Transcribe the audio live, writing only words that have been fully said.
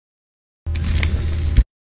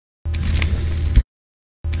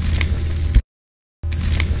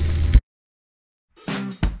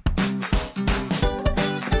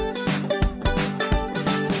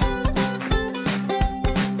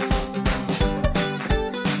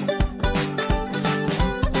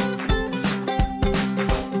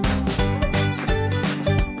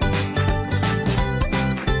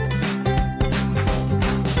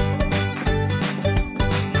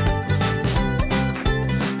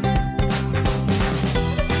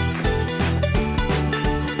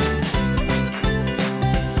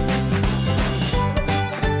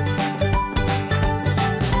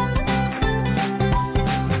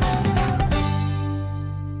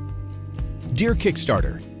Dear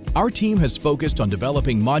Kickstarter, our team has focused on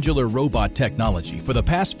developing modular robot technology for the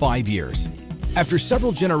past 5 years. After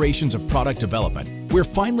several generations of product development, we're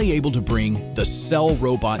finally able to bring the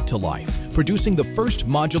CellRobot to life, producing the first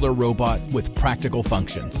modular robot with practical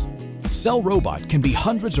functions. CellRobot can be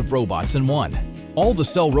hundreds of robots in one. All the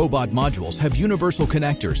CellRobot modules have universal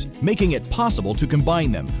connectors, making it possible to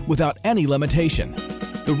combine them without any limitation.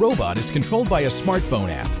 The robot is controlled by a smartphone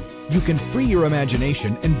app. You can free your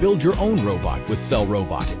imagination and build your own robot with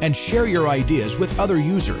CellRobot and share your ideas with other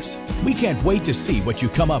users. We can't wait to see what you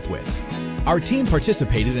come up with. Our team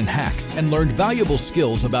participated in hacks and learned valuable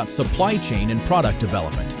skills about supply chain and product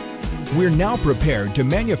development. We're now prepared to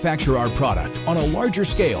manufacture our product on a larger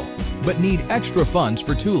scale, but need extra funds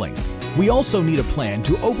for tooling. We also need a plan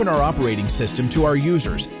to open our operating system to our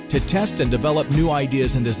users to test and develop new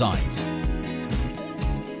ideas and designs.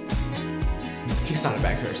 Kickstarter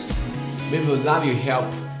backers, we would love your help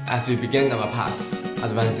as we begin our path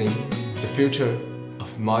advancing the future of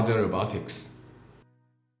modular robotics.